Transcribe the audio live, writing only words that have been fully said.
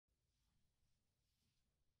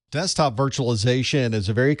Desktop virtualization is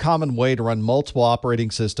a very common way to run multiple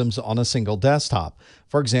operating systems on a single desktop.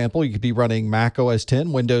 For example, you could be running Mac OS X,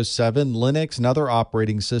 Windows 7, Linux, and other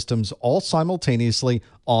operating systems all simultaneously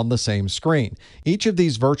on the same screen. Each of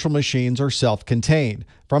these virtual machines are self-contained.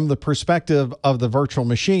 From the perspective of the virtual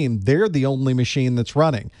machine, they're the only machine that's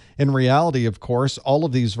running. In reality, of course, all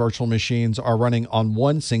of these virtual machines are running on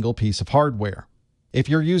one single piece of hardware. If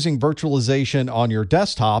you're using virtualization on your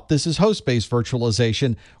desktop, this is host-based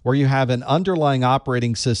virtualization, where you have an underlying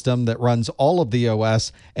operating system that runs all of the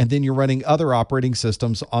OS, and then you're running other operating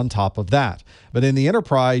systems on top of that. But in the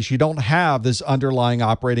enterprise, you don't have this underlying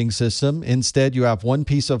operating system. Instead, you have one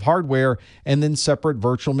piece of hardware and then separate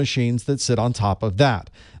virtual machines that sit on top of that.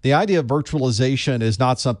 The idea of virtualization is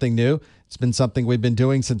not something new. It's been something we've been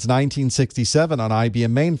doing since 1967 on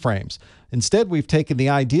IBM mainframes. Instead, we've taken the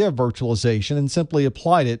idea of virtualization and simply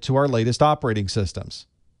applied it to our latest operating systems.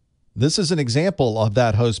 This is an example of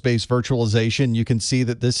that host-based virtualization. You can see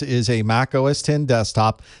that this is a Mac OS X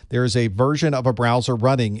desktop. There is a version of a browser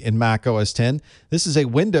running in Mac OS X. This is a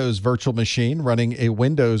Windows virtual machine running a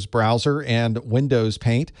Windows browser and Windows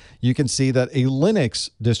Paint. You can see that a Linux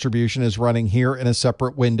distribution is running here in a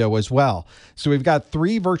separate window as well. So we've got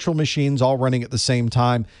three virtual machines all running at the same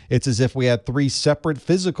time. It's as if we had three separate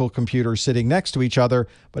physical computers sitting next to each other,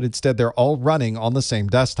 but instead they're all running on the same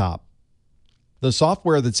desktop. The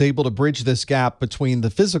software that's able to bridge this gap between the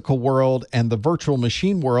physical world and the virtual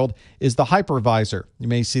machine world is the hypervisor. You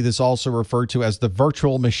may see this also referred to as the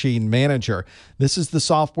virtual machine manager. This is the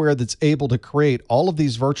software that's able to create all of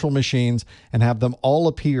these virtual machines and have them all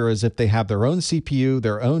appear as if they have their own CPU,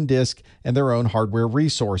 their own disk, and their own hardware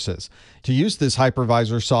resources. To use this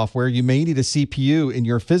hypervisor software, you may need a CPU in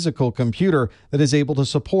your physical computer that is able to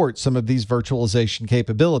support some of these virtualization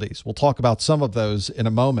capabilities. We'll talk about some of those in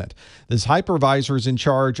a moment. This hypervisor is in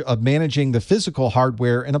charge of managing the physical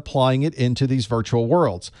hardware and applying it into these virtual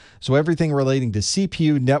worlds. So everything relating to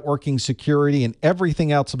CPU, networking, security, and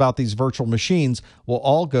everything else about these virtual machines will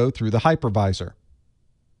all go through the hypervisor.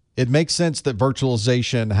 It makes sense that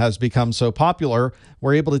virtualization has become so popular.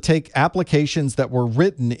 We're able to take applications that were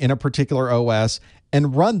written in a particular OS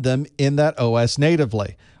and run them in that OS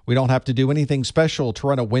natively. We don't have to do anything special to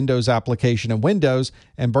run a Windows application in Windows,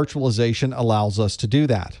 and virtualization allows us to do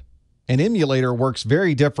that. An emulator works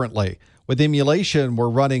very differently. With emulation, we're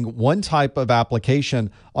running one type of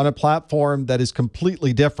application on a platform that is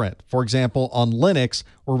completely different. For example, on Linux,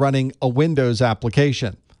 we're running a Windows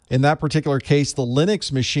application. In that particular case, the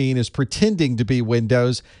Linux machine is pretending to be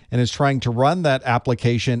Windows and is trying to run that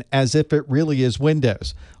application as if it really is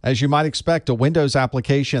Windows. As you might expect, a Windows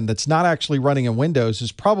application that's not actually running in Windows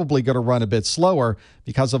is probably going to run a bit slower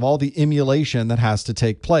because of all the emulation that has to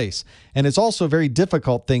take place. And it's also a very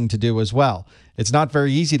difficult thing to do as well. It's not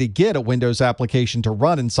very easy to get a Windows application to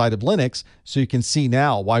run inside of Linux, so you can see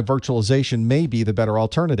now why virtualization may be the better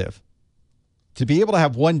alternative. To be able to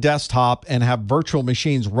have one desktop and have virtual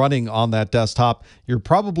machines running on that desktop, you're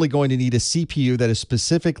probably going to need a CPU that is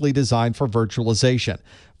specifically designed for virtualization.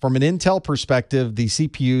 From an Intel perspective, the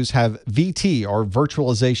CPUs have VT, or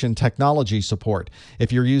virtualization technology support.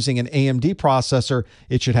 If you're using an AMD processor,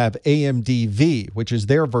 it should have amd-v, which is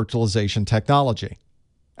their virtualization technology.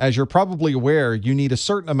 As you're probably aware, you need a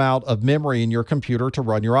certain amount of memory in your computer to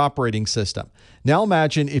run your operating system. Now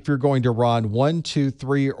imagine if you're going to run 1, 2,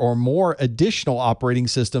 3, or more additional operating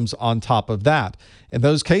systems on top of that. In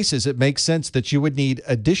those cases, it makes sense that you would need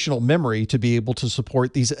additional memory to be able to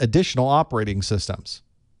support these additional operating systems.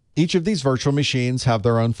 Each of these virtual machines have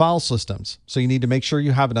their own file systems, so you need to make sure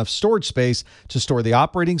you have enough storage space to store the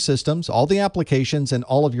operating systems, all the applications, and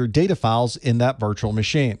all of your data files in that virtual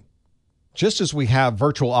machine. Just as we have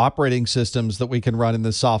virtual operating systems that we can run in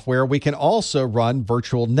this software, we can also run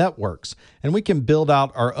virtual networks, and we can build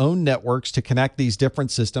out our own networks to connect these different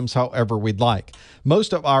systems however we'd like.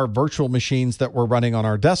 Most of our virtual machines that we're running on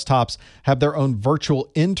our desktops have their own virtual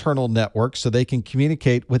internal networks, so they can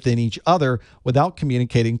communicate within each other without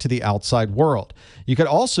communicating to the outside world. You could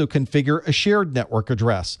also configure a shared network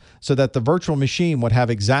address so that the virtual machine would have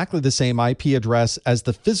exactly the same IP address as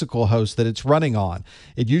the physical host that it's running on.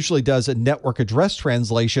 It usually does a network address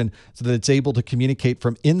translation so that it's able to communicate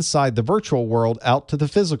from inside the virtual world out to the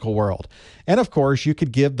physical world. And of course, you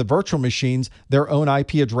could give the virtual machines their own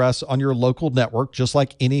IP address on your local network, just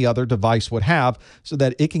like any other device would have, so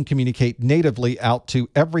that it can communicate natively out to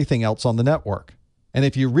everything else on the network. And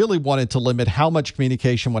if you really wanted to limit how much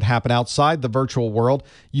communication would happen outside the virtual world,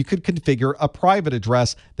 you could configure a private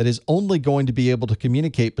address that is only going to be able to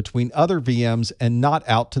communicate between other VMs and not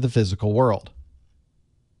out to the physical world.